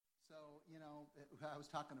I was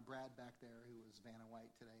talking to Brad back there, who was Vanna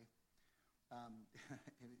White today.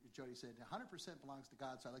 Jody said, 100% belongs to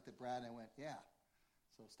God. So I looked at Brad and I went, yeah.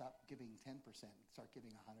 So stop giving 10%, start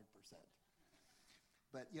giving 100%.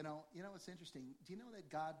 But you know what's interesting? Do you know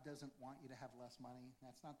that God doesn't want you to have less money?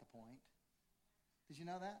 That's not the point. Did you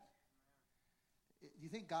know that? Do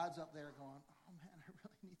you think God's up there going, oh man, I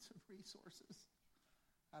really need some resources?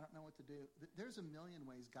 I don't know what to do. There's a million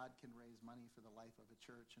ways God can raise money for the life of a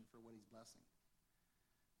church and for what he's blessing.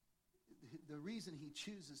 The reason he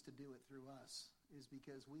chooses to do it through us is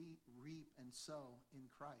because we reap and sow in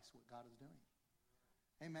Christ what God is doing.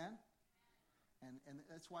 Amen? And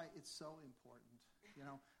that's why it's so important. You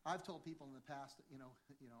know, I've told people in the past that,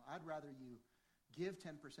 I'd rather you give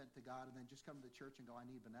 10% to God and then just come to the church and go, I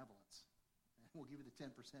need benevolence. And we'll give you the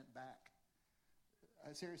 10% back.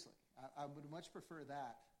 Seriously, I would much prefer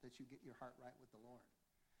that you get your heart right with the Lord.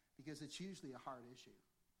 Because it's usually a hard issue.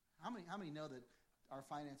 How many know that our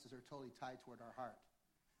finances are totally tied toward our heart?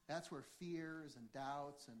 That's where fears and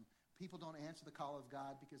doubts and people don't answer the call of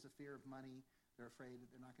God because of fear of money. They're afraid that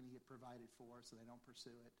they're not going to get provided for, so they don't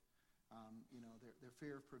pursue it. Their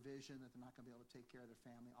fear of provision, that they're not going to be able to take care of their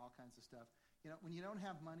family, all kinds of stuff. When you don't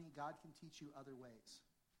have money, God can teach you other ways.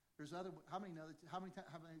 How many know that? How many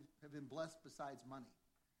have been blessed besides money?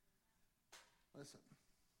 Listen,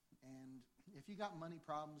 and if you got money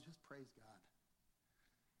problems, just praise God.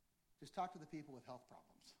 Just talk to the people with health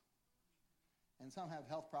problems. And some have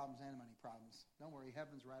health problems and money problems. Don't worry,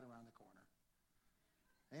 heaven's right around the corner.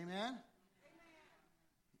 Amen?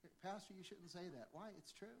 Pastor, you shouldn't say that. Why?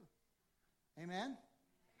 It's true. Amen?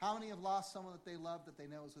 How many have lost someone that they love that they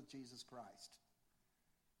know is with Jesus Christ?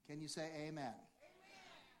 Can you say amen?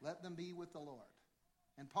 Let them be with the Lord.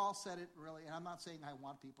 And Paul said it really, and I'm not saying I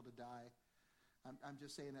want people to die. I'm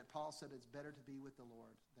just saying that Paul said it's better to be with the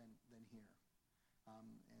Lord than here.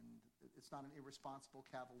 And it's not an irresponsible,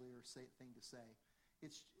 cavalier thing to say.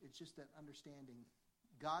 It's just that understanding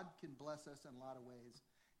God can bless us in a lot of ways.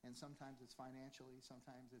 And sometimes it's financially,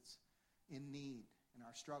 sometimes it's in need, in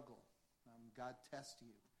our struggle. God tests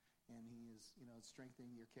you, and he is,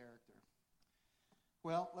 strengthening your character.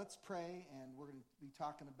 Well, let's pray, and we're going to be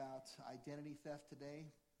talking about identity theft today,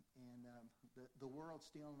 and the world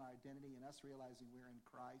stealing our identity, and us realizing we're in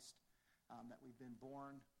Christ, that we've been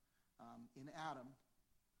born in Adam,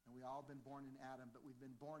 and we all been born in Adam, but we've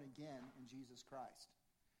been born again in Jesus Christ.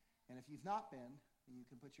 And if you've not been, you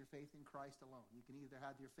can put your faith in Christ alone. You can either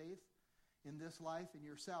have your faith in this life in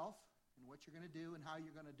yourself and what you're going to do and how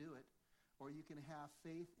you're going to do it, or you can have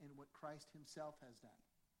faith in what Christ himself has done.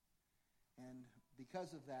 And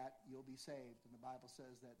because of that, you'll be saved. And the Bible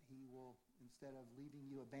says that he will, instead of leaving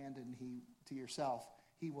you abandoned to yourself,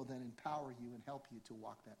 he will then empower you and help you to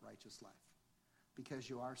walk that righteous life because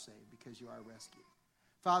you are saved, because you are rescued.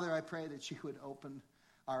 Father, I pray that you would open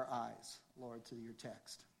our eyes, Lord, to your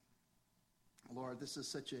text. Lord, this is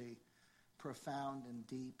such a profound and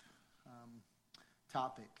deep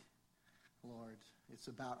topic, Lord. It's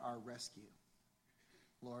about our rescue,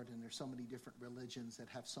 Lord, and there's so many different religions that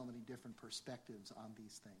have so many different perspectives on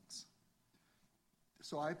these things.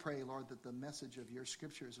 So I pray, Lord, that the message of your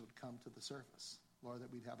scriptures would come to the surface, Lord,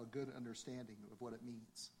 that we'd have a good understanding of what it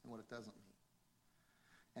means and what it doesn't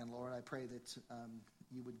mean. And Lord, I pray that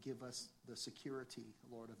you would give us the security,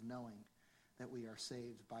 Lord, of knowing that we are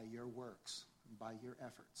saved by your works, by your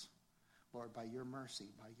efforts, Lord, by your mercy,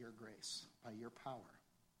 by your grace, by your power.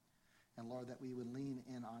 And Lord, that we would lean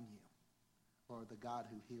in on you, Lord, the God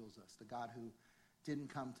who heals us, the God who didn't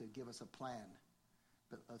come to give us a plan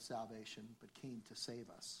of salvation, but came to save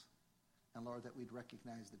us. And Lord, that we'd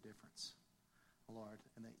recognize the difference, Lord,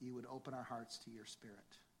 and that you would open our hearts to your Spirit.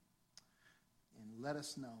 And let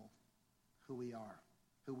us know who we are,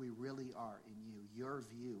 who we really are in you, your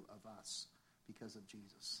view of us because of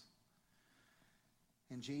Jesus.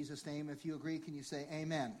 In Jesus' name, if you agree, can you say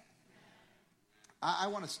amen? I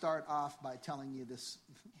want to start off by telling you this.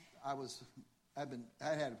 I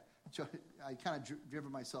kind of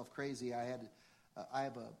driven myself crazy. I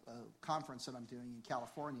have a conference that I'm doing in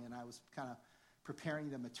California, and I was kind of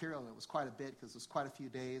preparing the material. It was quite a bit because it was quite a few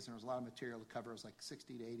days, and there was a lot of material to cover. It was like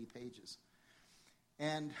 60 to 80 pages.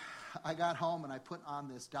 And I got home, and I put on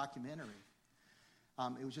this documentary.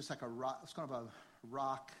 It was just like it was kind of a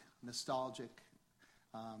rock, nostalgic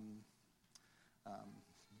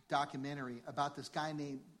documentary about this guy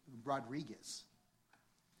named Rodriguez.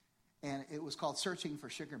 And it was called Searching for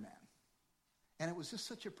Sugar Man. And it was just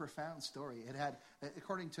such a profound story. It had,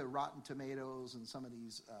 according to Rotten Tomatoes and some of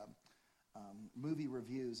these movie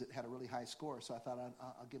reviews, it had a really high score. So I thought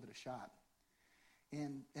I'll give it a shot.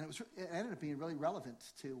 And it ended up being really relevant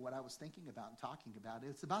to what I was thinking about and talking about.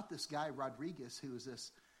 It's about this guy, Rodriguez, who is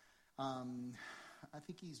this, I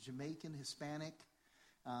think he's Jamaican, Hispanic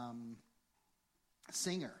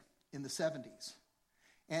singer in the 70s.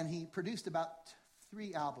 And he produced about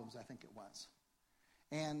 3 albums, I think it was.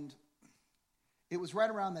 And it was right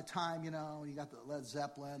around the time, you got the Led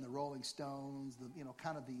Zeppelin, the Rolling Stones,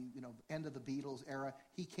 kind of the end of the Beatles era.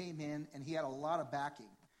 He came in, and he had a lot of backing.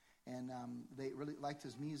 And they really liked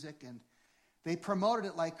his music, and they promoted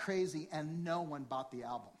it like crazy, and no one bought the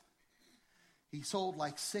album. He sold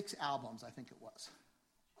like 6 albums, I think it was.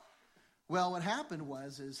 Well, what happened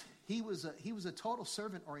was he was a total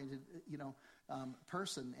servant-oriented,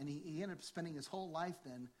 person, and he ended up spending his whole life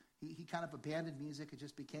then. He kind of abandoned music. It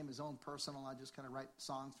just became his own personal. I just kind of write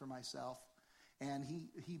songs for myself. And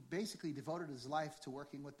he basically devoted his life to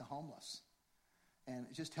working with the homeless and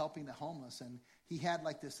just helping the homeless. And he had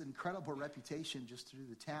like this incredible reputation just through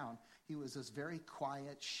the town. He was this very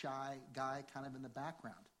quiet, shy guy kind of in the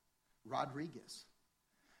background, Rodriguez.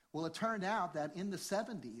 Well, it turned out that in the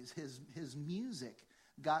 70s, his music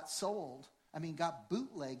got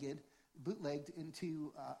bootlegged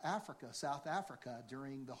into Africa, South Africa,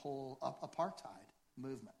 during the whole apartheid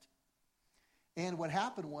movement. And what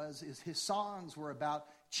happened was his songs were about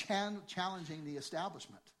challenging the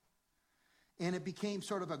establishment. And it became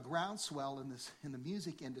sort of a groundswell in the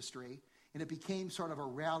music industry, and it became sort of a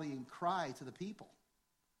rallying cry to the people.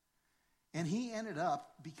 And he ended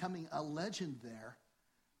up becoming a legend there,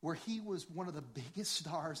 where he was one of the biggest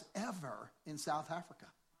stars ever in South Africa.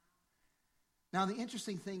 Now, the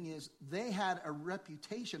interesting thing is they had a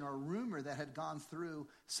reputation or a rumor that had gone through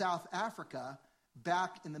South Africa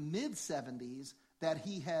back in the mid-70s that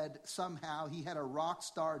he had a rock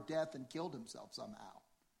star death and killed himself somehow.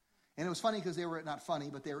 And it was funny because they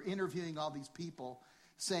were interviewing all these people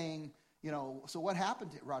saying, so what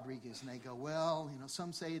happened to Rodriguez? And they go, well,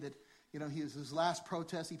 some say that, his last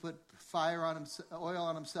protest, he put oil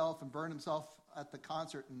on himself and burned himself at the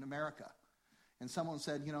concert in America. And someone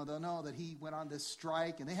said, they'll know that he went on this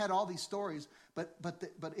strike. And they had all these stories, but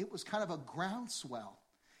it was kind of a groundswell.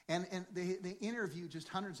 And they interviewed just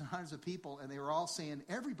hundreds and hundreds of people, and they were all saying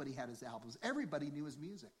everybody had his albums. Everybody knew his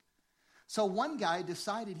music. So one guy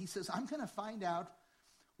decided, he says, I'm going to find out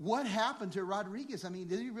what happened to Rodriguez. I mean,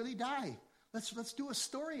 did he really die? Let's do a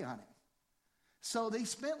story on him. So they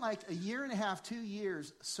spent like a year and a half, 2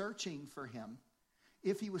 years searching for him,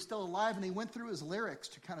 if he was still alive, and they went through his lyrics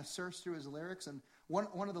to kind of search through his lyrics. And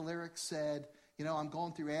one of the lyrics said, I'm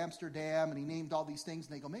going through Amsterdam, and he named all these things.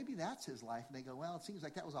 And they go, maybe that's his life. And they go, well, it seems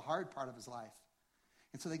like that was a hard part of his life.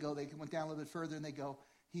 And so they went down a little bit further, and they go,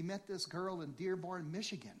 he met this girl in Dearborn,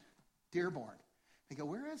 Michigan. Dearborn. They go,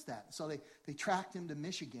 where is that? So they tracked him to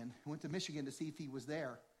Michigan, went to Michigan to see if he was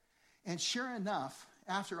there. And sure enough,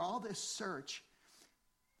 after all this search,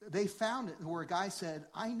 they found it where a guy said,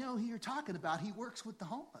 I know who you're talking about. He works with the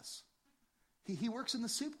homeless. He works in the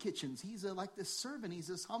soup kitchens. He's like this servant. He's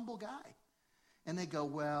this humble guy. And they go,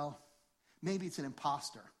 well, maybe it's an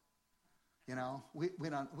imposter. We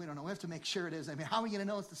don't know. We have to make sure it is. I mean, how are we going to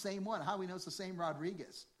know it's the same one? How do we know it's the same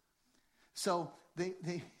Rodriguez? So they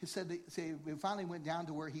finally went down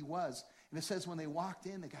to where he was. And it says when they walked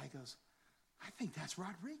in, the guy goes, I think that's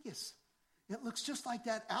Rodriguez. It looks just like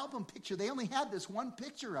that album picture. They only had this one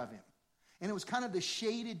picture of him. And it was kind of the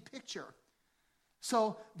shaded picture.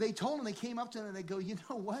 So they told him, they came up to him and they go, you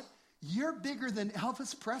know what? You're bigger than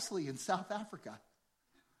Elvis Presley in South Africa.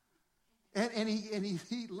 And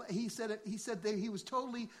he said that he was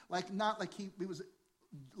totally not like he was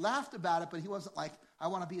laughed about it, but he wasn't like, I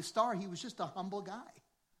want to be a star. He was just a humble guy.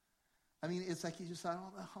 I mean, it's like he just thought,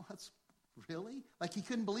 oh, that's really? Like he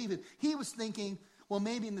couldn't believe it. He was thinking, well,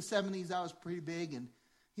 maybe in the 70s I was pretty big and,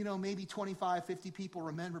 maybe 25, 50 people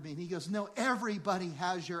remember me. And he goes, no, everybody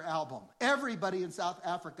has your album. Everybody in South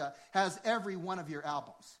Africa has every one of your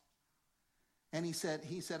albums. And he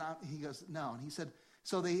goes, no. And he said,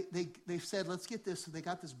 so they said, let's get this. So they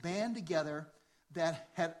got this band together that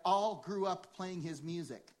had all grew up playing his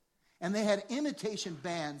music. And they had imitation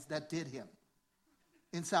bands that did him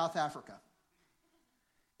in South Africa.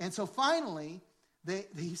 And so finally,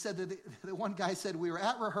 he said that the one guy said, we were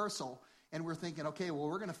at rehearsal and we're thinking, okay, well,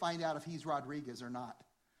 we're going to find out if he's Rodriguez or not.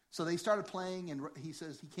 So they started playing, and he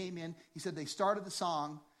says he came in. He said they started the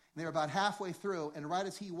song, and they were about halfway through, and right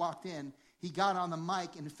as he walked in, he got on the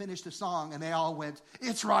mic and finished the song, and they all went,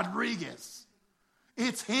 it's Rodriguez.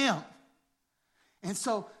 It's him. And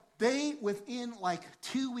so they, within like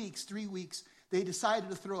 2 weeks, 3 weeks, they decided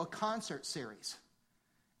to throw a concert series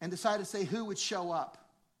and decided to say who would show up.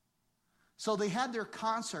 So they had their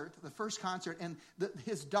concert, the first concert, and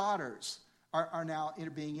his daughters are now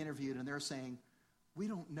being interviewed, and they're saying, we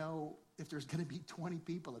don't know if there's going to be 20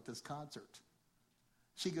 people at this concert.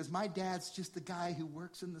 She goes, my dad's just the guy who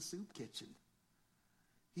works in the soup kitchen.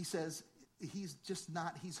 He says he's just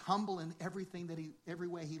not, he's humble in everything every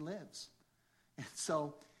way he lives. And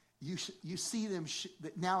so you see them,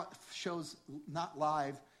 now it shows not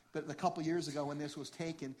live, but a couple years ago when this was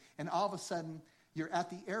taken, and all of a sudden you're at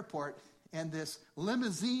the airport and this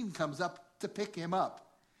limousine comes up to pick him up.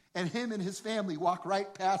 And him and his family walk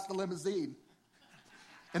right past the limousine.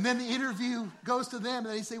 And then the interview goes to them,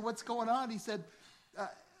 and they say, what's going on? He said,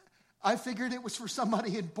 I figured it was for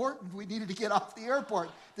somebody important. We needed to get off the airport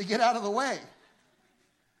to get out of the way.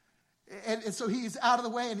 And so he's out of the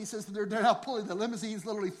way, and he says they're now pulling, the limousine's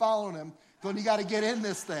literally following him, going, you got to get in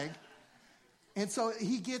this thing. And so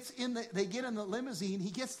they get in the limousine,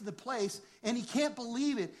 he gets to the place, and he can't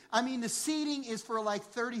believe it. I mean, the seating is for like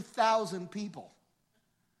 30,000 people.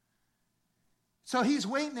 So he's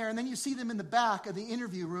waiting there, and then you see them in the back of the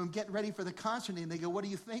interview room getting ready for the concert, and they go, what do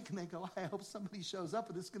you think? And they go, I hope somebody shows up,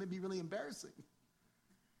 and this is going to be really embarrassing.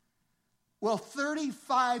 Well,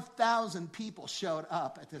 35,000 people showed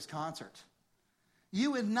up at this concert.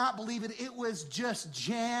 You would not believe it. It was just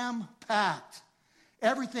jam-packed.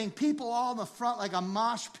 Everything, people all in the front, like a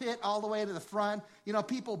mosh pit all the way to the front. You know,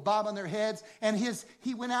 people bobbing their heads. And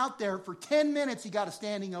he went out there for 10 minutes, he got a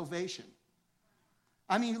standing ovation.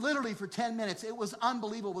 I mean, literally for 10 minutes. It was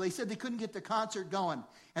unbelievable. They said they couldn't get the concert going.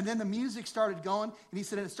 And then the music started going, and he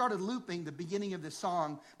said it started looping the beginning of the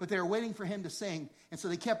song, but they were waiting for him to sing. And so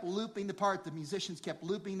they kept looping the part. The musicians kept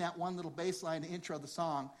looping that one little bass line, the intro of the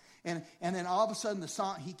song. And then all of a sudden, the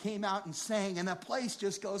song, he came out and sang, and the place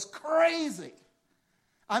just goes crazy.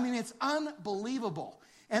 I mean, it's unbelievable.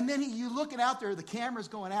 And then you look out there, the camera's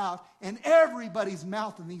going out, and everybody's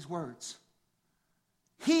mouthing these words.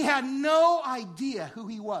 He had no idea who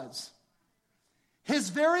he was. His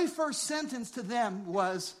very first sentence to them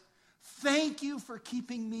was, thank you for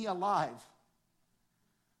keeping me alive.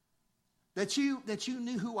 That you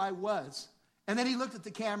knew who I was. And then he looked at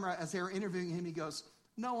the camera as they were interviewing him. He goes,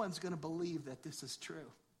 no one's going to believe that this is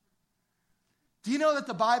true. Do you know that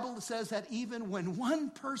the Bible says that even when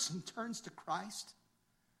one person turns to Christ,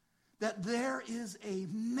 that there is a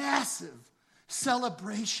massive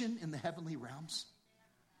celebration in the heavenly realms?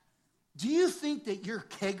 Do you think that your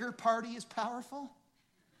kegger party is powerful?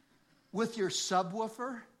 With your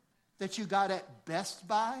subwoofer that you got at Best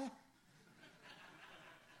Buy?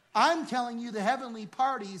 I'm telling you, the heavenly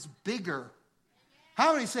party is bigger.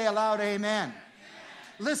 How many say aloud, amen?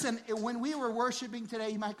 Listen, when we were worshiping today,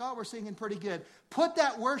 you might go, oh, we're singing pretty good. Put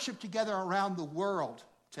that worship together around the world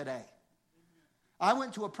today. I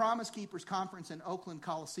went to a Promise Keepers conference in Oakland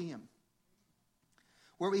Coliseum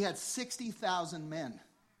where we had 60,000 men.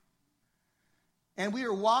 And we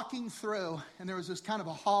were walking through, and there was this kind of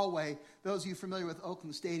a hallway. Those of you familiar with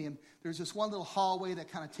Oakland Stadium, there's this one little hallway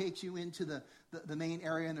that kind of takes you into the main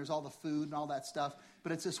area, and there's all the food and all that stuff.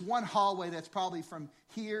 But it's this one hallway that's probably from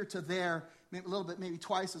here to there, maybe a little bit, maybe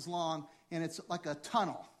twice as long, and it's like a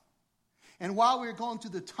tunnel. And while we were going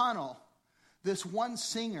through the tunnel, this one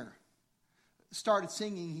singer started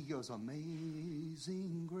singing. He goes,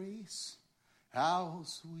 Amazing Grace, how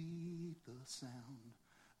sweet the sound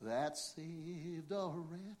that saved a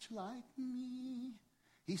wretch like me.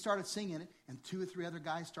 He started singing it, and 2 or 3 other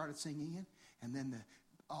guys started singing it, and then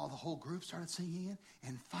the whole group started singing it,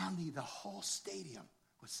 and finally the whole stadium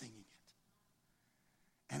was singing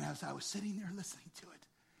it. And as I was sitting there listening to it,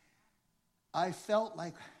 I felt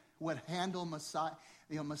like what Handel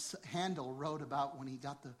wrote about when he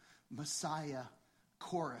got the Messiah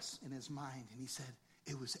chorus in his mind, and he said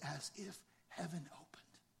it was as if heaven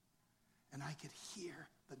opened, and I could hear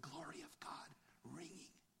the glory of God ringing.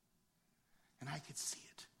 And I could see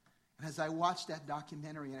it. And as I watched that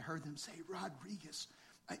documentary, I heard them say, Rodriguez,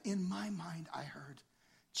 in my mind, I heard,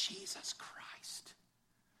 Jesus Christ.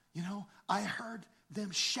 You know, I heard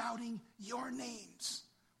them shouting your names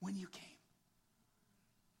when you came.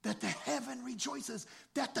 That the heaven rejoices,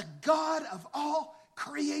 that the God of all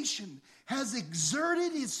creation has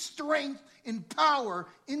exerted his strength and power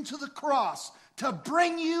into the cross to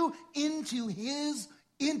bring you into his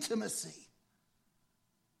intimacy.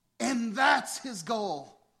 And that's his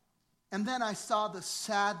goal. And then I saw the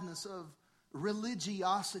sadness of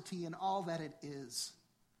religiosity and all that it is,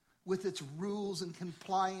 with its rules and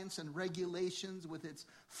compliance and regulations, with its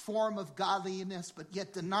form of godliness, but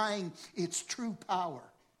yet denying its true power.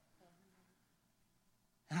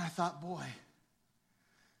 And I thought, boy,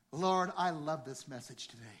 Lord, I love this message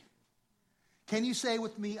today. Can you say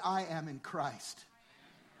with me, I am in Christ?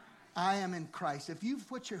 I am in Christ. If you've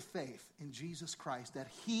put your faith in Jesus Christ, that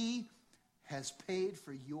he has paid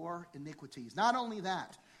for your iniquities. Not only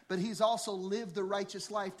that, but he's also lived the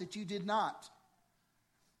righteous life that you did not,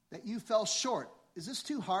 that you fell short. Is this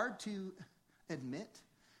too hard to admit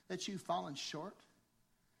that you've fallen short?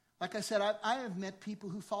 Like I said, I have met people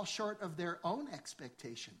who fall short of their own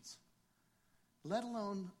expectations, let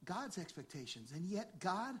alone God's expectations. And yet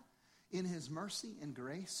God, in his mercy and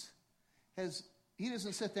grace, he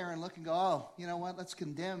doesn't sit there and look and go, oh, you know what, let's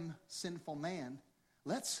condemn sinful man.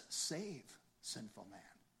 Let's save sinful man.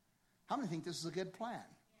 How many think this is a good plan?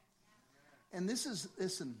 And this is,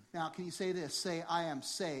 listen, now can you say this? Say, I am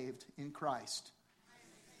saved in Christ.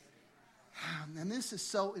 And this is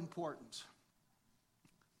so important.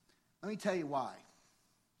 Let me tell you why.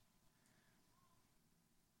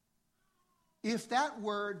 If that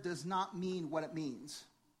word does not mean what it means,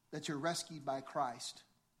 that you're rescued by Christ,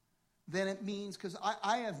 then it means, because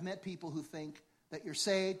I have met people who think that you're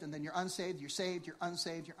saved and then you're unsaved, you're saved, you're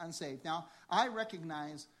unsaved, you're unsaved. Now, I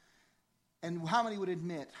recognize, and how many would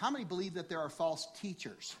admit, how many believe that there are false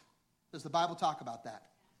teachers? Does the Bible talk about that?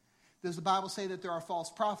 Does the Bible say that there are false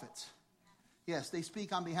prophets? Yes, they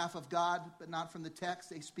speak on behalf of God, but not from the text.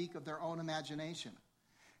 They speak of their own imagination.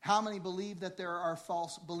 How many believe that there are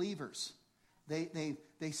false believers? They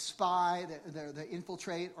spy, they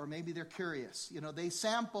infiltrate, or maybe they're curious. You know, they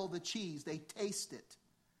sample the cheese, they taste it.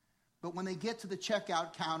 But when they get to the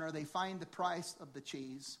checkout counter, they find the price of the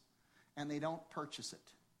cheese, and they don't purchase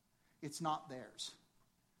it. It's not theirs.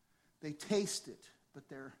 They taste it, but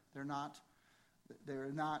they're not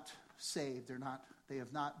saved. They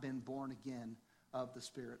have not been born again of the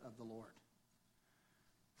Spirit of the Lord.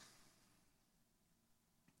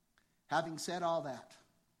 Having said all that,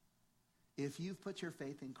 if you've put your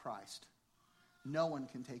faith in Christ, no one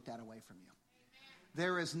can take that away from you.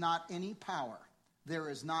 There is not any power, there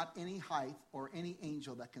is not any height or any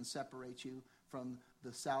angel that can separate you from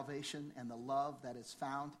the salvation and the love that is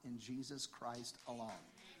found in Jesus Christ alone.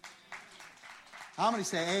 How many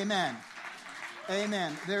say amen?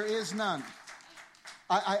 Amen. There is none.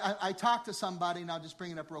 I talked to somebody, and I'll just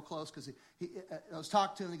bring it up real close, because I was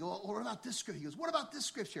talking to him, and he goes, oh, what about this scripture? He goes, what about this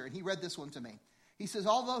scripture? And he read this one to me. He says,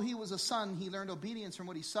 although he was a son, he learned obedience from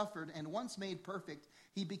what he suffered, and once made perfect,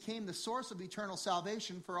 he became the source of eternal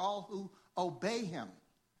salvation for all who obey him.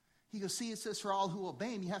 He goes, see, it says for all who obey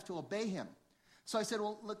him, you have to obey him. So I said,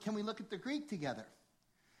 well, look, can we look at the Greek together?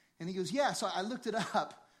 And he goes, yeah. So I looked it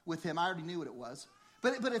up with him. I already knew what it was.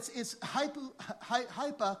 But it's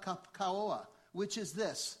hypakaoa, which is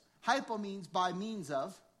this. Hypo means by means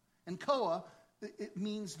of, and koa, it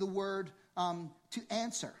means the word to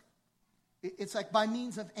answer. It's like by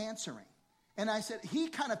means of answering. And I said, he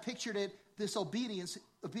kind of pictured it, this obedience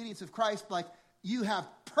of Christ, like you have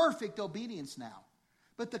perfect obedience now.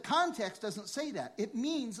 But the context doesn't say that. It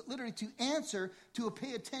means literally to answer, to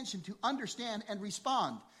pay attention, to understand and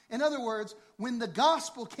respond. In other words, when the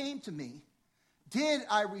gospel came to me, did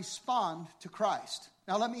I respond to Christ?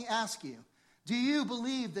 Now let me ask you, do you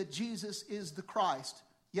believe that Jesus is the Christ?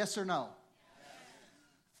 Yes or no? Yes.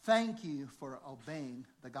 Thank you for obeying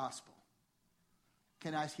the gospel.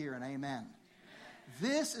 Can I hear an amen? Amen?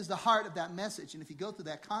 This is the heart of that message. And if you go through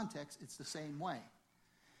that context, it's the same way.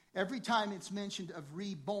 Every time it's mentioned of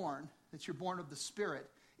reborn, that you're born of the Spirit,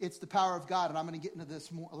 it's the power of God. And I'm going to get into this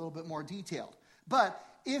a little bit more detailed. But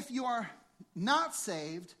if you are not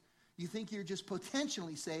saved, you think you're just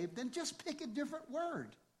potentially saved, then just pick a different word.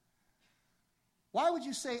 Why would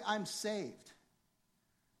you say I'm saved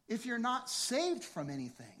if you're not saved from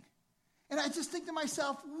anything? And I just think to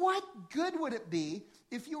myself, what good would it be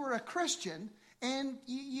if you were a Christian and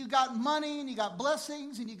you got money and you got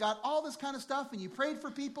blessings and you got all this kind of stuff and you prayed for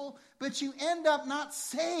people, but you end up not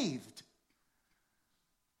saved?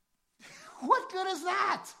 What good is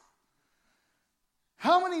that?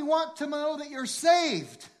 How many want to know that you're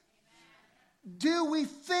saved? Do we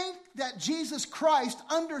think that Jesus Christ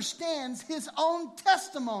understands his own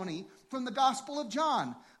testimony from the Gospel of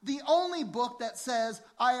John? The only book that says,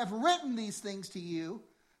 I have written these things to you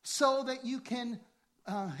so that you can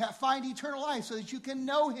find eternal life, so that you can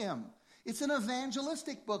know him. It's an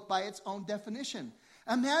evangelistic book by its own definition.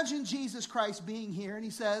 Imagine Jesus Christ being here and he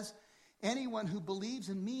says, anyone who believes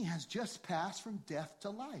in me has just passed from death to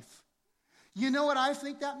life. You know what I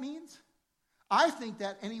think that means? I think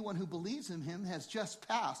that anyone who believes in him has just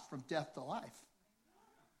passed from death to life.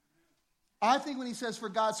 I think when he says, for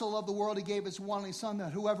God so loved the world, he gave his one only son,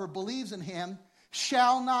 that whoever believes in him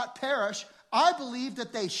shall not perish. I believe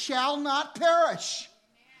that they shall not perish.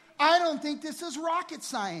 I don't think this is rocket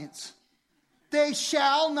science. They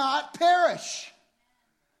shall not perish.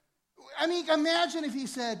 I mean, imagine if he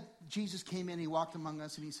said, Jesus came in, he walked among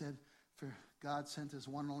us, and he said, for God sent his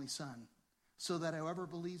one only son. so that whoever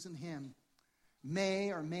believes in him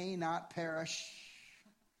may or may not perish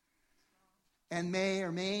and may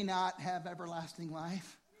or may not have everlasting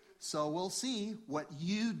life. So we'll see what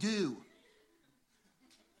you do.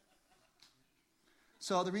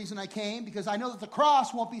 So the reason I came, because I know that the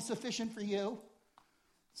cross won't be sufficient for you.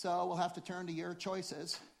 So we'll have to turn to your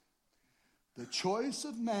choices. The choice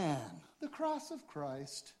of man. The cross of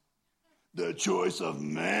Christ. The choice of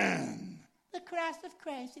man. The cross of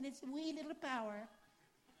Christ and its wee little power.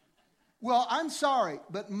 Well, I'm sorry,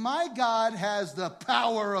 but my God has the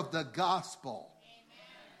power of the gospel.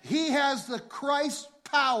 Amen. He has the Christ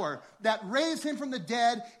power that raised him from the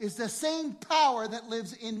dead is the same power that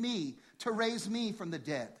lives in me to raise me from the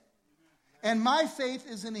dead. And my faith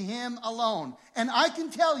is in him alone. And I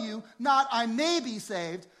can tell you, not I may be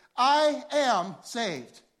saved, I am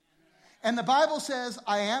saved. And the Bible says,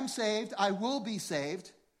 I am saved, I will be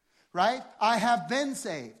saved, right? I have been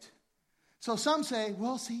saved. So some say,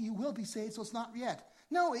 well, see, you will be saved, so it's not yet.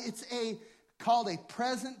 No, it's called a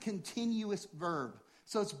present continuous verb.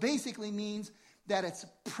 So it basically means that it's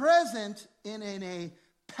present in a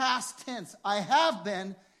past tense. I have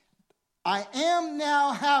been, I am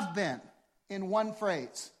now, have been, in one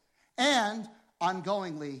phrase. And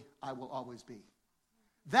ongoingly, I will always be.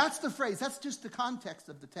 That's the phrase. That's just the context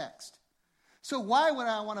of the text. So why would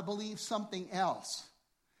I want to believe something else?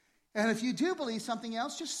 And if you do believe something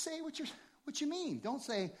else, just say what you mean. Don't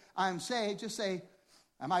say, I'm saved. Just say,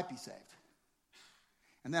 I might be saved.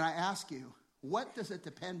 And then I ask you, what does it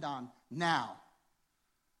depend on now?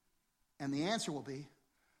 And the answer will be,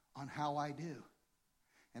 on how I do.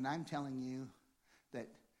 And I'm telling you that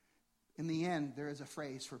in the end, there is a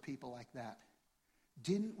phrase for people like that.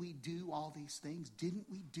 Didn't we do all these things? Didn't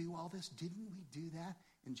we do all this? Didn't we do that?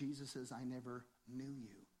 And Jesus says, I never knew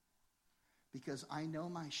you. Because I know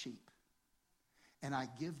my sheep. And I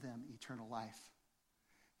give them eternal life.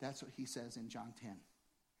 That's what he says in John 10.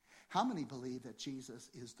 How many believe that Jesus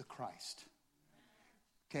is the Christ?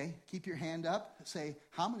 Okay, keep your hand up. Say,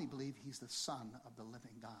 how many believe he's the Son of the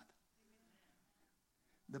living God?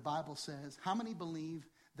 The Bible says, how many believe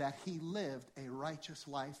that he lived a righteous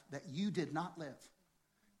life that you did not live?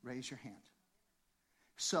 Raise your hand.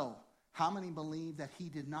 So, how many believe that he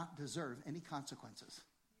did not deserve any consequences?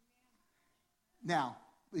 Now,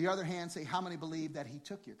 the other hand, say, how many believe that he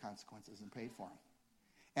took your consequences and paid for them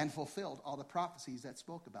and fulfilled all the prophecies that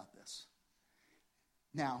spoke about this?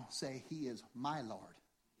 Now, say, he is my Lord.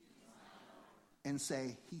 And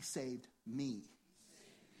say, he saved me.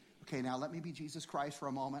 Okay, now let me be Jesus Christ for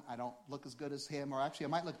a moment. I don't look as good as him, or actually I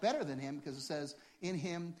might look better than him, because it says, in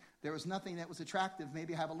him there was nothing that was attractive.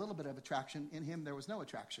 Maybe I have a little bit of attraction. In him there was no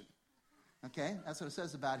attraction. Okay, that's what it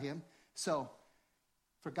says about him. So,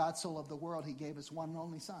 for God so loved the world, he gave his one and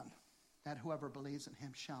only Son, that whoever believes in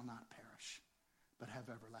him shall not perish, but have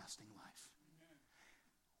everlasting life. Amen.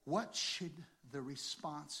 What should the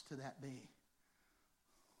response to that be?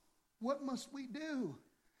 What must we do?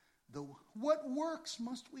 What works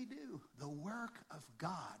must we do? The work of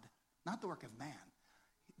God, not the work of man.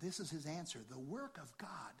 This is his answer. The work of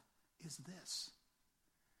God is this: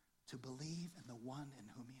 to believe in the one in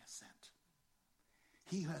whom he has sent.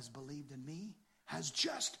 He who has believed in me has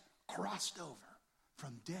just crossed over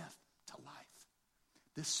from death to life.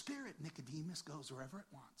 The Spirit, Nicodemus, goes wherever it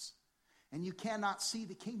wants. And you cannot see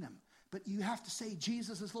the kingdom, but you have to say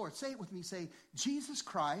Jesus is Lord. Say it with me. Say, Jesus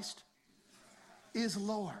Christ is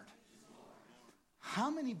Lord.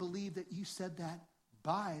 How many believe that you said that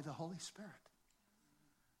by the Holy Spirit?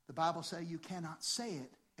 The Bible says you cannot say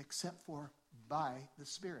it except for by the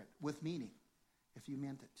Spirit, with meaning, if you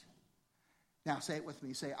meant it. Now say it with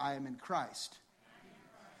me. Say, I am in Christ.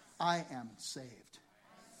 I am saved.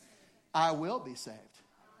 I will be saved.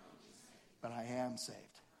 But I am saved.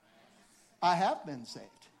 I have been saved.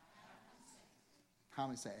 How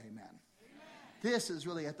many say amen? This is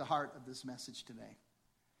really at the heart of this message today.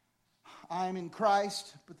 I'm in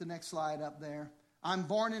Christ. Put the next slide up there. I'm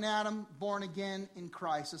born in Adam, born again in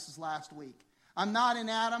Christ. This is last week. I'm not in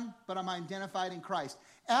Adam, but I'm identified in Christ.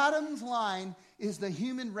 Adam's line is the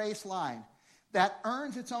human race line that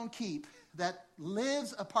earns its own keep, that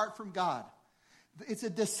lives apart from God. It's a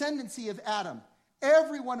descendancy of Adam.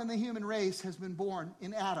 Everyone in the human race has been born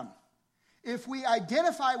in Adam. If we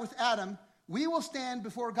identify with Adam, we will stand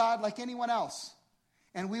before God like anyone else.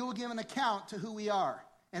 And we will give an account to who we are.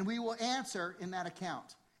 And we will answer in that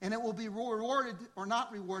account. And it will be rewarded or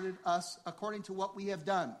not rewarded us according to what we have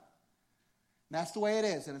done. And that's the way it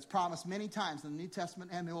is. And it's promised many times in the New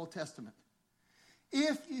Testament and the Old Testament.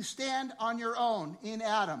 If you stand on your own in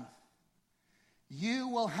Adam, you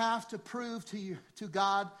will have to prove to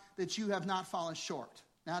God that you have not fallen short.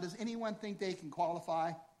 Now, does anyone think they can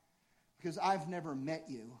qualify? Because I've never met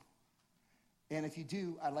you. And if you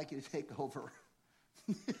do, I'd like you to take over.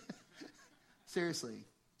 Seriously,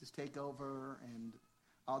 just take over and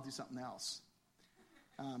I'll do something else.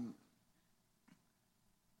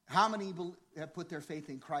 How many have put their faith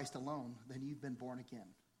in Christ alone? Then you've been born again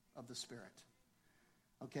of the Spirit.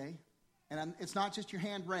 Okay? And it's not just your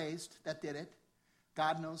hand raised that did it.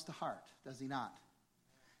 God knows the heart, does he not?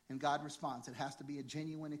 And God responds. It has to be a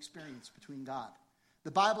genuine experience between God.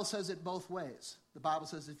 The Bible says it both ways. The Bible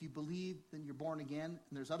says if you believe, then you're born again.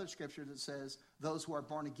 And there's other scripture that says those who are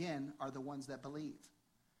born again are the ones that believe.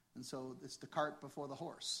 And so it's the cart before the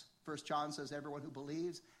horse. 1 John says everyone who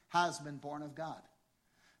believes has been born of God.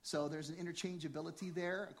 So there's an interchangeability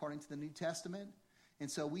there according to the New Testament. And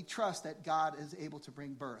so we trust that God is able to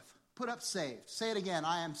bring birth. Put up saved. Say it again.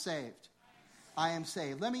 I am saved. I am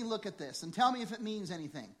saved. Let me look at this and tell me if it means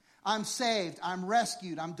anything. I'm saved. I'm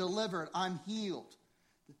rescued. I'm delivered. I'm healed.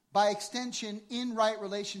 By extension, in right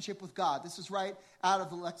relationship with God. This is right out of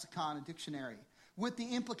the lexicon and dictionary. With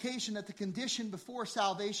the implication that the condition before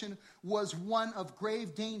salvation was one of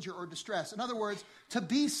grave danger or distress. In other words, to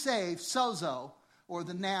be saved, sozo, or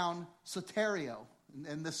the noun soterio,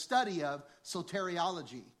 and the study of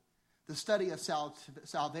soteriology, the study of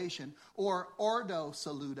salvation, or ordo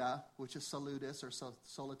saluda, which is salutis or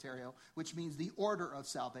solitario, which means the order of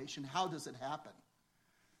salvation. How does it happen?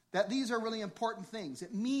 That these are really important things.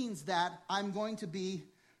 It means that I'm going to be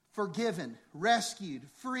forgiven, rescued,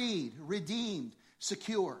 freed, redeemed,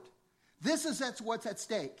 secured. That's what's at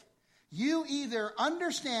stake. You either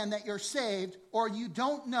understand that you're saved or you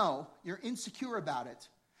don't know, you're insecure about it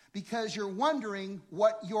because you're wondering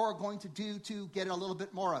what you're going to do to get a little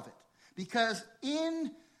bit more of it. Because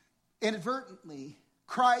inadvertently,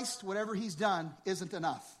 Christ, whatever he's done, isn't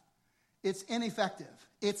enough. It's ineffective.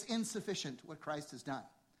 It's insufficient what Christ has done.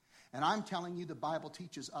 And I'm telling you the Bible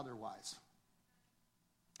teaches otherwise.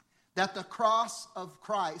 That the cross of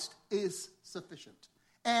Christ is sufficient.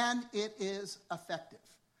 And it is effective.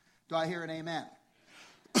 Do I hear an amen?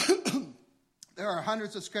 There are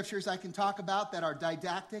hundreds of scriptures I can talk about that are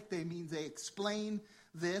didactic. They mean they explain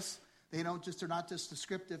this. They're not just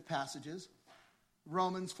descriptive passages.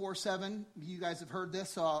 Romans 4:7, you guys have heard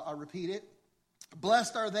this, so I'll repeat it.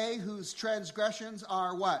 Blessed are they whose transgressions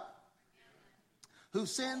are what?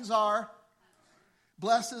 Whose sins are?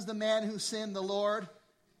 Blessed is the man who sinned the Lord.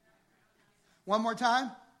 One more time.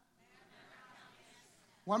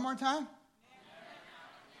 One more time.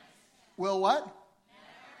 Will what?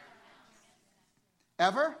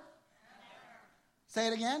 Ever? Say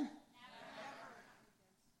it again.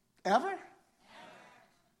 Ever?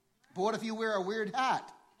 But what if you wear a weird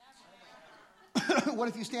hat? What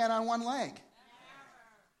if you stand on one leg?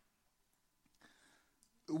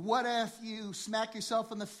 What if you smack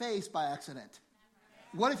yourself in the face by accident?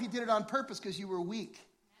 What if you did it on purpose because you were weak?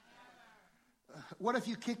 What if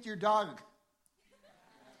you kicked your dog?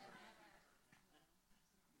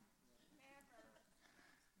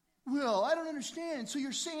 Well, I don't understand. So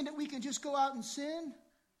you're saying that we can just go out and sin?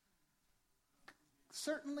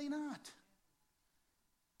 Certainly not.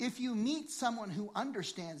 If you meet someone who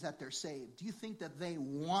understands that they're saved, do you think that they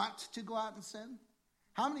want to go out and sin?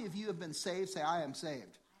 How many of you have been saved? Say, I am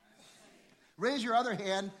saved. Raise your other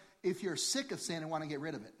hand if you're sick of sin and want to get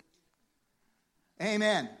rid of it.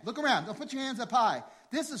 Amen. Look around. Don't put your hands up high.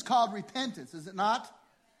 This is called repentance, is it not?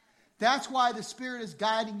 That's why the Spirit is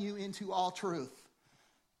guiding you into all truth.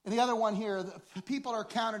 And the other one here, the people are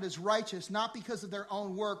counted as righteous, not because of their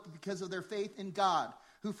own work, but because of their faith in God,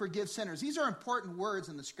 who forgives sinners. These are important words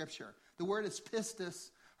in the Scripture. The word is pistis,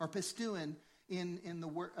 or pistuin, in the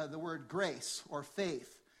word grace, or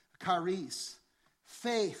faith, charis.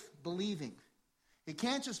 Faith, believing. It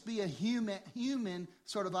can't just be a human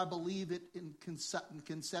sort of I believe it in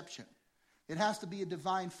conception. It has to be a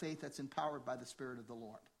divine faith that's empowered by the Spirit of the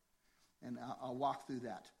Lord. And I'll walk through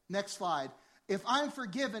that. Next slide. If I'm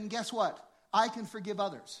forgiven, guess what? I can forgive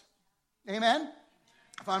others. Amen?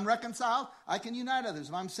 If I'm reconciled, I can unite others.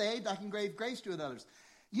 If I'm saved, I can give grace to others.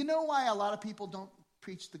 You know why a lot of people don't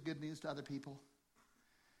preach the good news to other people?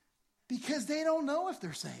 Because they don't know if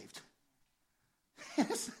they're saved.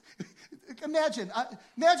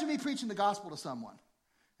 Imagine me preaching the gospel to someone.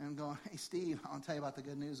 And I'm going, hey, Steve, I want to tell you about the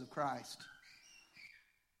good news of Christ.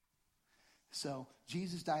 So,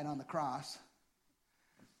 Jesus died on the cross.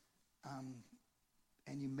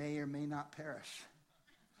 And you may or may not perish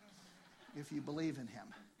if you believe in him.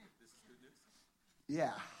 This is good news?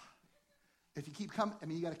 Yeah. If you keep coming,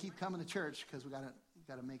 you got to keep coming to church because we got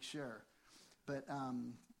to make sure. But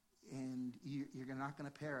and you're not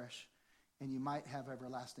going to perish, and you might have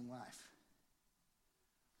everlasting life.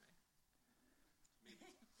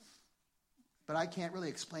 but I can't really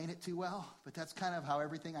explain it too well. But that's kind of how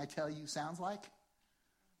everything I tell you sounds like,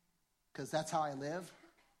 because that's how I live,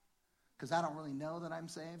 because I don't really know that I'm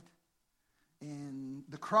saved. And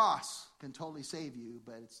the cross can totally save you,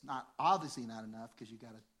 but it's not obviously not enough, because you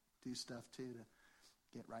got to do stuff too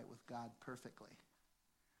to get right with God perfectly.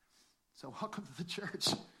 So welcome to the church.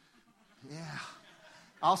 Yeah.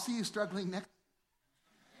 I'll see you struggling next.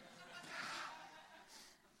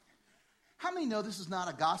 How many know this is not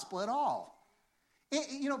a gospel at all?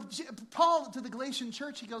 Paul to the Galatian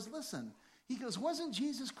church, he goes, listen. He goes, wasn't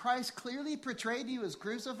Jesus Christ clearly portrayed to you as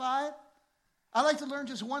crucified? I'd like to learn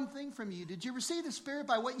just one thing from you. Did you receive the Spirit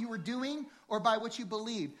by what you were doing or by what you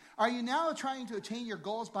believed? Are you now trying to attain your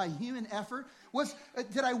goals by human effort?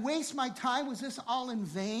 Did I waste my time? Was this all in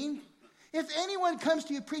vain? If anyone comes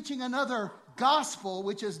to you preaching another gospel,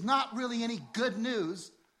 which is not really any good news,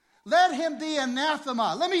 let him be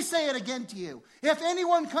anathema. Let me say it again to you. If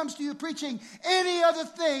anyone comes to you preaching any other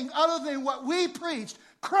thing other than what we preached,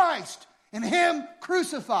 Christ and him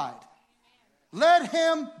crucified, let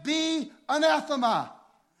him be anathema,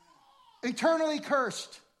 eternally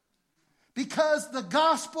cursed. Because the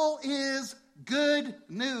gospel is good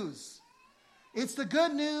news. It's the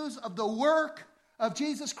good news of the work of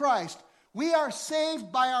Jesus Christ. We are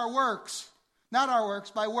saved by our works. Not our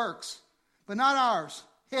works, by works. But not ours,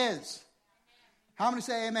 his. How many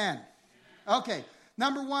say amen? Okay,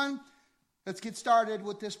 number one, let's get started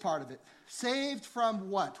with this part of it. Saved from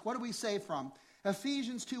what? What are we saved from?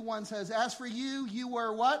 Ephesians 2:1 says, as for you, you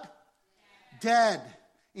were what? Dead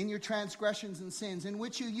in your transgressions and sins, in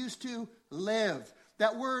which you used to live.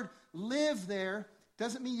 That word live there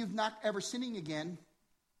doesn't mean you've not ever sinning again.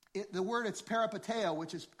 The word, it's peripateo,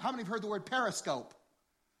 which is, how many have heard the word periscope?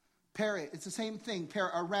 It's the same thing,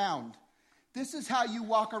 around. This is how you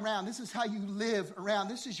walk around. This is how you live around.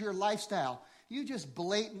 This is your lifestyle. You just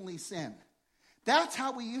blatantly sin. That's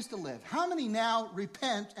how we used to live. How many now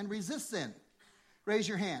repent and resist sin? Raise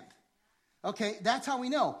your hand. Okay, that's how we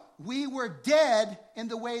know. We were dead in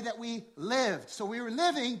the way that we lived. So we were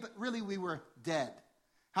living, but really we were dead.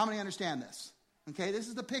 How many understand this? Okay, this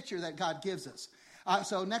is the picture that God gives us.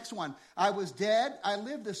 So next one. I was dead. I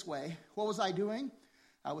lived this way. What was I doing?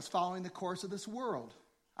 I was following the course of this world.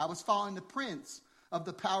 I was following the prince of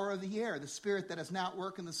the power of the air, the spirit that is now at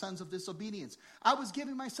work in the sons of disobedience. I was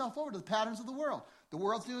giving myself over to the patterns of the world. The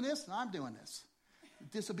world's doing this, and I'm doing this.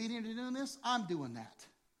 Disobedient to doing this, I'm doing that.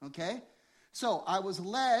 Okay? So I was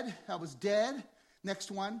led, I was dead. Next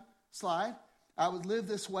one, slide. I would live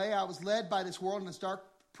this way. I was led by this world and its dark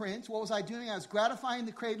prince. What was I doing? I was gratifying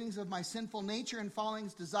the cravings of my sinful nature and following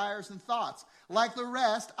its desires and thoughts. Like the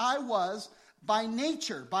rest, I was by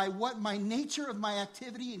nature, by what my nature of my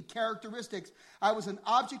activity and characteristics, I was an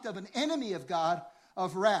object of an enemy of God,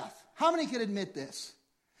 of wrath. How many can admit this?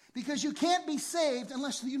 Because you can't be saved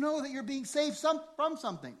unless you know that you're being saved from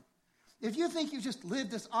something. If you think you just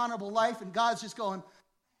lived this honorable life and God's just going,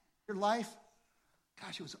 your life,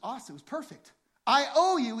 gosh, it was awesome, it was perfect. I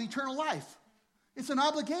owe you eternal life. It's an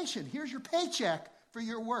obligation. Here's your paycheck for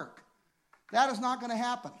your work. That is not going to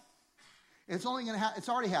happen. It's only going to it's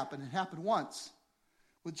already happened. It happened once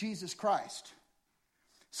with Jesus Christ.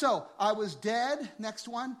 So I was dead. Next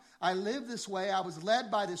one. I lived this way. I was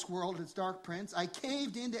led by this world, its dark prince. I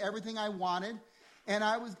caved into everything I wanted, and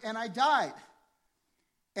I died.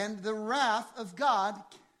 And the wrath of God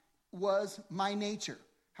was my nature.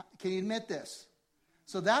 Can you admit this?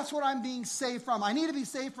 So that's what I'm being saved from. I need to be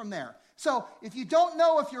saved from there. So if you don't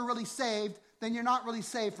know if you're really saved, then you're not really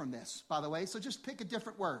saved from this, by the way. So just pick a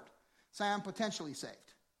different word. Say, I'm potentially saved.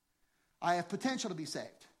 I have potential to be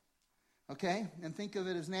saved. Okay? And think of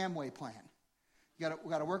it as an Amway plan. We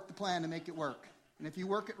got to work the plan to make it work. And if you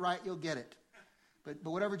work it right, you'll get it. But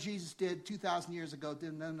whatever Jesus did 2,000 years ago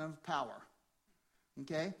didn't have enough power.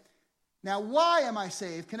 Okay? Now, why am I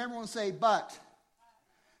saved? Can everyone say, but?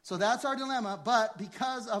 So that's our dilemma. But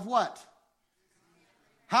because of what?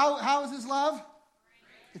 How is his love?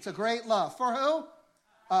 It's a great love. For who?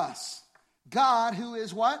 Us. God, who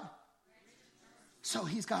is what? So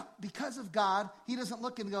he's got, because of God, he doesn't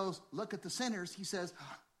look and goes, look at the sinners. He says,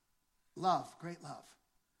 love, great love.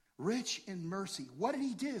 Rich in mercy. What did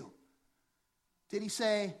he do? Did he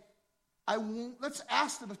say, let's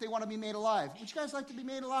ask them if they want to be made alive. Would you guys like to be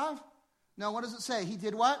made alive? No, what does it say? He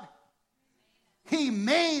did what? He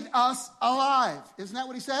made us alive. Isn't that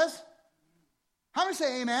what he says? How many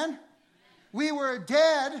say amen? Amen? We were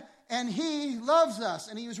dead and he loves us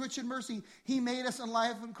and he was rich in mercy. He made us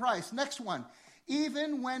alive in Christ. Next one.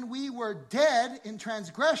 Even when we were dead in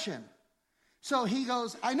transgression. So he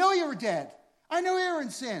goes, I know you were dead. I know you were in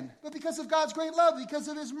sin. But because of God's great love, because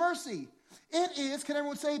of his mercy, it is, can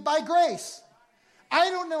everyone say, by grace? I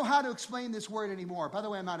don't know how to explain this word anymore. By the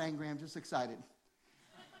way, I'm not angry. I'm just excited.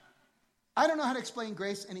 I don't know how to explain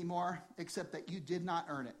grace anymore except that you did not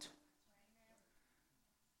earn it.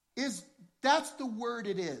 That's the word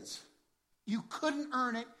it is. You couldn't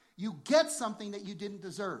earn it. You get something that you didn't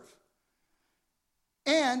deserve.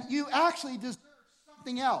 And you actually deserve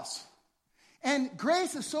something else. And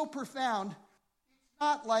grace is so profound, it's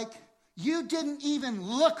not like you didn't even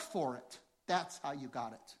look for it. That's how you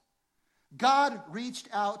got it. God reached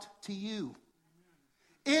out to you.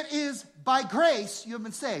 It is by grace you have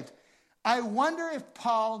been saved. I wonder if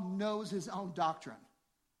Paul knows his own doctrine.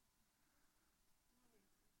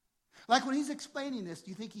 Like when he's explaining this,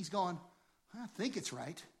 do you think he's going, I think it's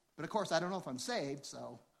right. But of course, I don't know if I'm saved,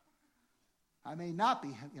 so I may not be,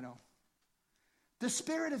 The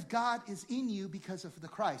Spirit of God is in you because of the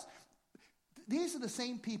Christ. These are the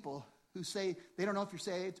same people who say they don't know if you're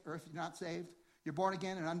saved or if you're not saved. You're born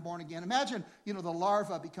again and unborn again. Imagine, the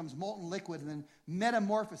larva becomes molten liquid and then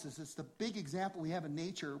metamorphosis. It's the big example we have in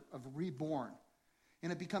nature of reborn.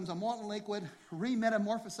 And it becomes a molten liquid,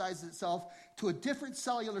 remetamorphosizes itself to a different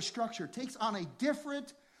cellular structure, takes on a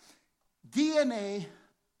different DNA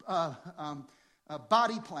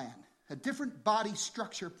body plan, a different body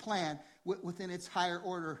structure plan within its higher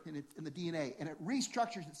order in the DNA. And it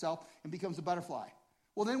restructures itself and becomes a butterfly.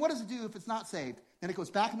 Well, then what does it do if it's not saved? Then it goes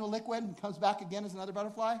back into a liquid and comes back again as another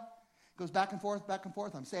butterfly? It goes back and forth, back and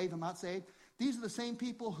forth. I'm saved, I'm not saved. These are the same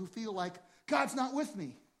people who feel like, God's not with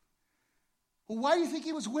me. Well, why do you think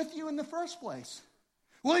he was with you in the first place?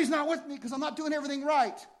 Well, he's not with me because I'm not doing everything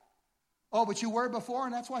right. Oh, but you were before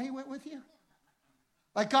and that's why he went with you?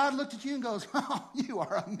 Like God looked at you and goes, oh, you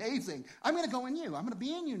are amazing. I'm going to go in you. I'm going to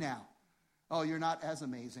be in you now. Oh, you're not as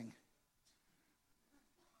amazing.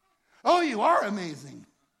 Oh, you are amazing.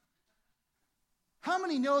 How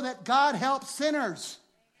many know that God helps sinners?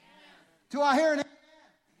 Do I hear an amen?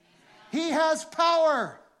 He has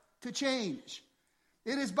power to change.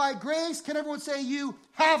 It is by grace. Can everyone say you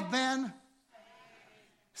have been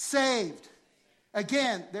saved?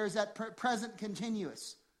 Again, there's that present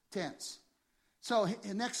continuous tense. So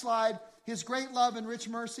next slide. His great love and rich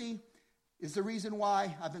mercy is the reason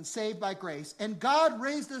why I've been saved by grace. And God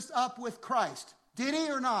raised us up with Christ. Did he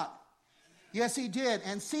or not? Yes, he did.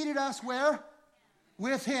 And seated us where?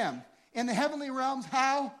 With him. In the heavenly realms,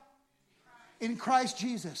 how? In Christ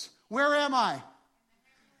Jesus. Where am I?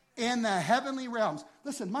 In the heavenly realms.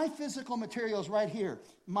 Listen, my physical material is right here.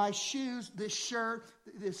 My shoes, this shirt,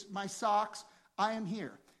 my socks, I am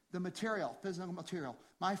here. The material, physical material,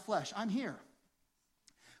 my flesh, I'm here.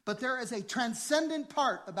 But there is a transcendent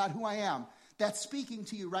part about who I am that's speaking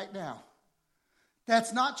to you right now.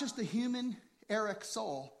 That's not just the human, Eric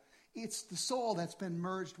soul. It's the soul that's been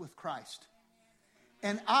merged with Christ.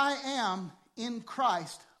 And I am in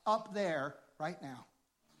Christ up there right now.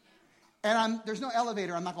 And there's no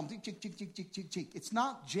elevator. I'm not going cheek, cheek, cheek, cheek, cheek, cheek. It's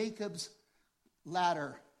not Jacob's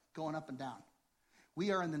ladder going up and down.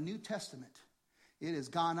 We are in the New Testament. It has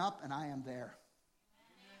gone up and I am there.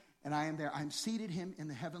 And I am there. I'm seated him in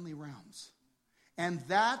the heavenly realms. And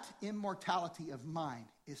that immortality of mine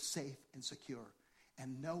is safe and secure.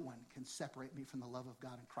 And no one can separate me from the love of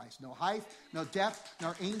God in Christ. No height, no depth,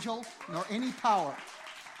 nor angel, nor any power.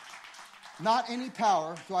 Not any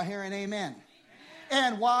power. Do I hear an amen?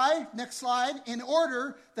 And why? Next slide. In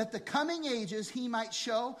order that the coming ages he might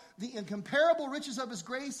show the incomparable riches of his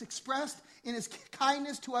grace expressed in his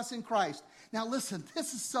kindness to us in Christ. Now listen,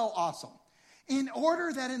 this is so awesome. In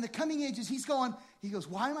order that in the coming ages he goes,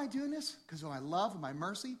 why am I doing this? Because of my love and my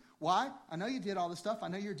mercy. Why? I know you did all this stuff. I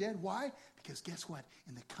know you're dead. Why? Because guess what?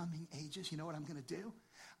 In the coming ages, you know what I'm going to do?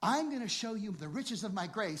 I'm going to show you the riches of my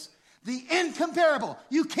grace. The incomparable.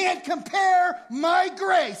 You can't compare my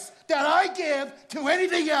grace that I give to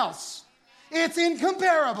anything else. It's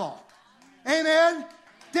incomparable. Amen?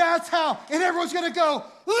 That's how. And everyone's going to go,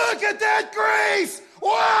 look at that grace.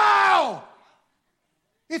 Wow.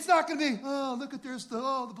 It's not going to be, oh, look at this,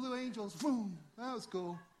 the blue angels. Boom. That was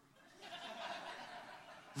cool.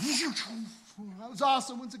 That was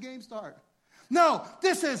awesome. When's the game start? No,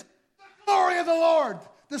 this is the glory of the Lord.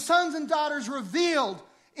 The sons and daughters revealed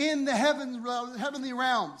in the heavenly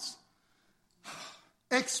realms.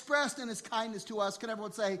 Expressed in his kindness to us. Can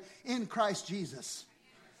everyone say, in Christ Jesus?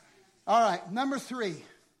 All right, number 3.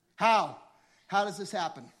 How? How does this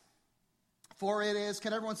happen? For it is,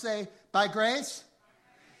 can everyone say, by grace?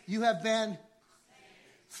 You have been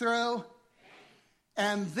through.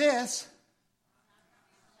 And this.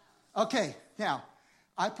 Okay, now,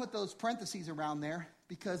 I put those parentheses around there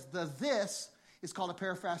because this is called a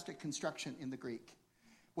periphrastic construction in the Greek.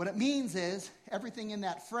 What it means is everything in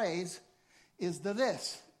that phrase is the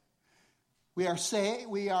this. We are saved.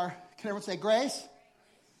 Can everyone say grace?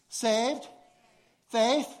 Saved.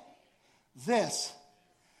 Faith. This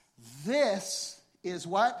is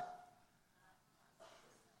what?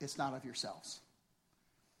 It's not of yourselves.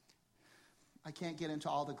 I can't get into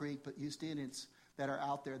all the Greek, but you students that are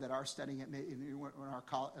out there that are studying it in our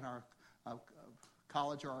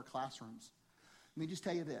college or our classrooms, let me just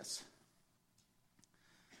tell you this.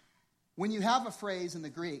 When you have a phrase in the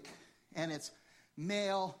Greek and it's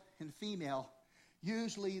male and female,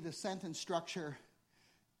 usually the sentence structure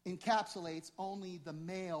encapsulates only the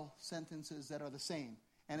male sentences that are the same.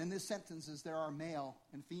 And in these sentences, there are male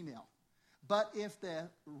and female. But if the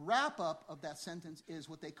wrap-up of that sentence is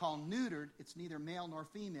what they call neutered, it's neither male nor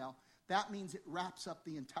female, that means it wraps up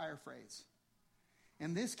the entire phrase.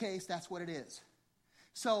 In this case, that's what it is.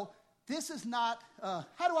 So this is not,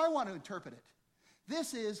 how do I want to interpret it?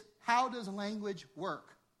 This is, how does language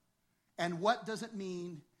work? And what does it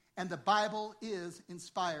mean? And the Bible is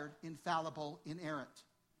inspired, infallible, inerrant.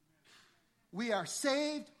 We are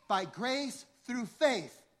saved by grace through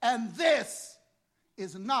faith. And this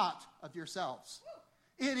is not of yourselves.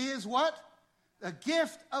 It is what? A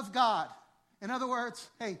gift of God. In other words,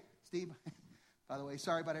 hey, Steve, by the way,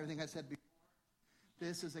 sorry about everything I said before.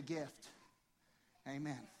 This is a gift.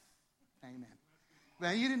 Amen. Amen.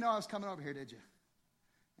 Well, you didn't know I was coming over here, did you?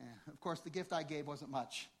 Yeah. Of course, the gift I gave wasn't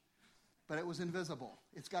much, but it was invisible.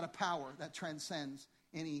 It's got a power that transcends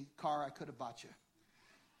any car I could have bought you.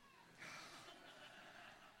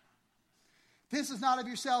 This is not of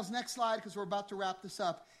yourselves. Next slide, because we're about to wrap this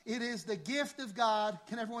up. It is the gift of God.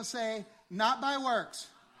 Can everyone say, not by works?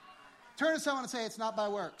 Turn to someone and say, it's not by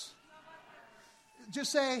works.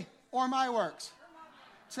 Just say, or my works.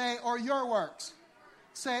 Say, or your works.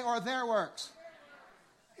 Say, or their works.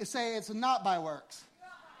 Say, it's not by works.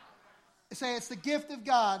 Say, it's the gift of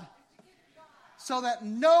God so that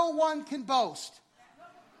no one can boast.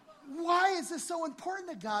 Why is this so important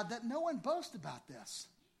to God that no one boasts about this?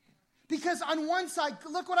 Because on one side,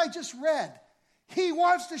 look what I just read. He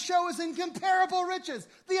wants to show his incomparable riches,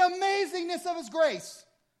 the amazingness of his grace.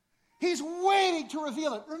 He's waiting to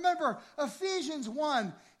reveal it. Remember, Ephesians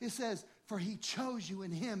 1, it says, for he chose you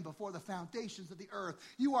in him before the foundations of the earth.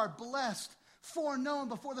 You are blessed, foreknown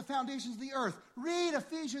before the foundations of the earth. Read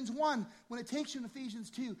Ephesians 1 when it takes you to Ephesians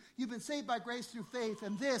 2. You've been saved by grace through faith,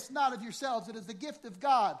 and this, not of yourselves, it is the gift of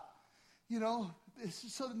God. You know,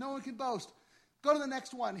 so that no one can boast. Go to the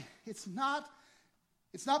next one. It's not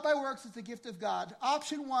by works, it's the gift of God.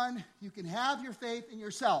 Option 1, you can have your faith in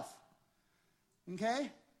yourself. Okay?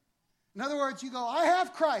 In other words, you go, I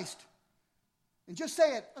have Christ. And just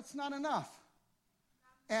say it. That's not enough.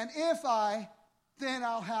 And if I, then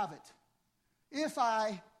I'll have it. If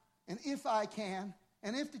I can,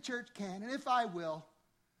 and if the church can, and if I will.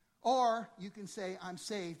 Or you can say, I'm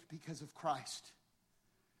saved because of Christ.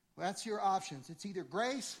 Well, that's your options. It's either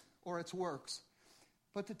grace or it's works.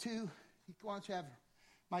 But the two, why don't you have,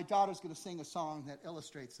 my daughter's going to sing a song that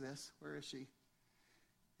illustrates this. Where is she?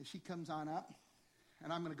 If she comes on up.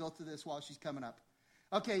 And I'm going to go through this while she's coming up.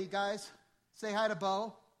 Okay, you guys, say hi to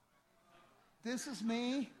Bo. This is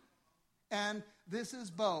me, and this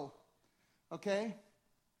is Bo. Okay?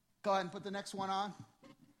 Go ahead and put the next one on.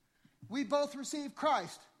 We both received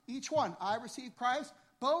Christ. Each one. I received Christ.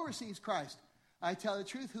 Bo receives Christ. I tell the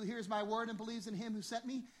truth, who hears my word and believes in him who sent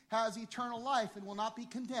me has eternal life and will not be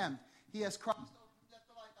condemned. He has crossed over from death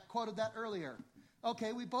to life. I quoted that earlier.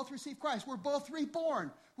 Okay, we both received Christ. We're both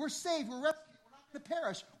reborn. We're saved. We're rescued. We're not going to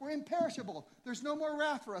perish. We're imperishable. There's no more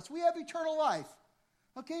wrath for us. We have eternal life.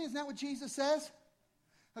 Okay, isn't that what Jesus says?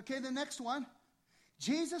 Okay, the next one.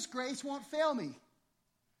 Jesus' grace won't fail me.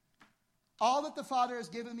 All that the Father has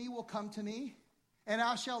given me will come to me, and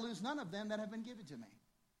I shall lose none of them that have been given to me.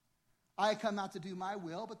 I come not to do my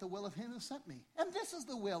will, but the will of him who sent me. And this is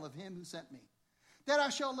the will of him who sent me, that I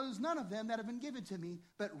shall lose none of them that have been given to me,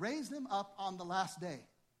 but raise them up on the last day. Amen.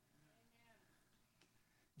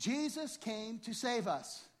 Jesus came to save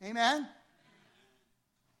us. Amen?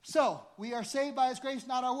 So, we are saved by his grace,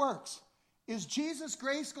 not our works. Is Jesus'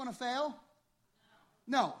 grace going to fail?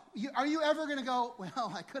 No. Are you ever going to go,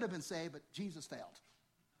 well, I could have been saved, but Jesus failed?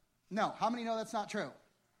 No. How many know that's not true?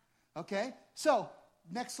 Okay? So,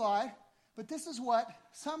 next slide. But this is what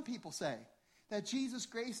some people say, that Jesus'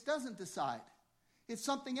 grace doesn't decide. It's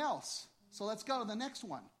something else. So let's go to the next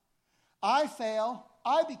one. I fail,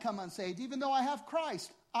 I become unsaved, even though I have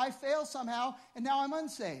Christ. I fail somehow, and now I'm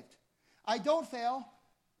unsaved. I don't fail,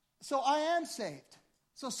 so I am saved.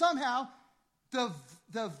 So somehow,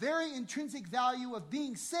 the very intrinsic value of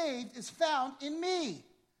being saved is found in me,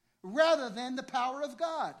 rather than the power of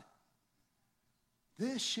God.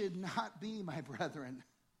 This should not be, my brethren.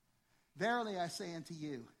 Verily I say unto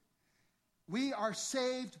you, we are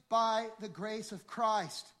saved by the grace of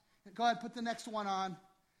Christ. Go ahead, put the next one on.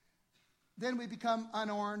 Then we become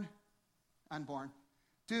unborn,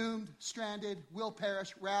 doomed, stranded, will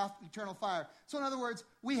perish, wrath, eternal fire. So in other words,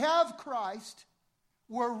 we have Christ.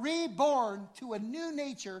 We're reborn to a new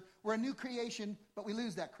nature. We're a new creation, but we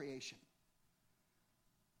lose that creation.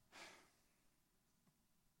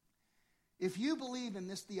 If you believe in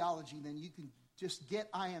this theology, then you can just get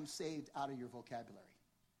I am saved out of your vocabulary,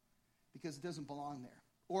 because it doesn't belong there,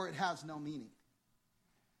 or it has no meaning.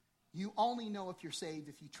 You only know if you're saved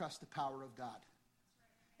if you trust the power of God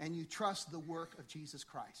and you trust the work of Jesus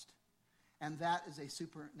Christ. And that is a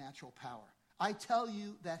supernatural power. I tell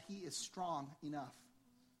you that he is strong enough,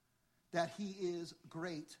 that he is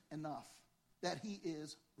great enough, that he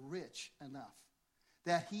is rich enough,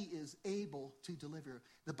 that he is able to deliver.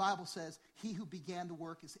 The Bible says he who began the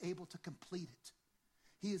work is able to complete it.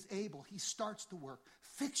 He is able. He starts the work.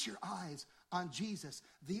 Fix your eyes on Jesus,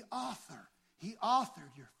 the author. He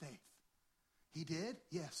authored your faith. He did?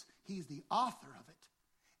 Yes. He's the author of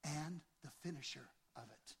it and the finisher of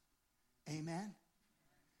it. Amen?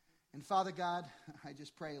 And Father God, I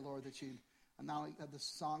just pray, Lord, that you'd not only let this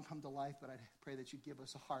song come to life, but I pray that you'd give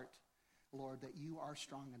us a heart, Lord, that you are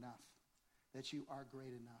strong enough, that you are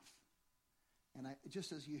great enough. And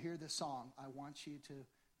just as you hear this song, I want you to,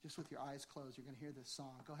 just with your eyes closed, you're going to hear this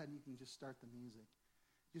song. Go ahead and you can just start the music.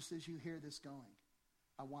 Just as you hear this going,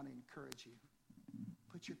 I want to encourage you.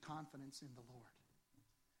 Put your confidence in the Lord.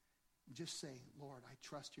 Just say, Lord, I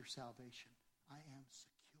trust your salvation. I am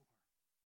secure.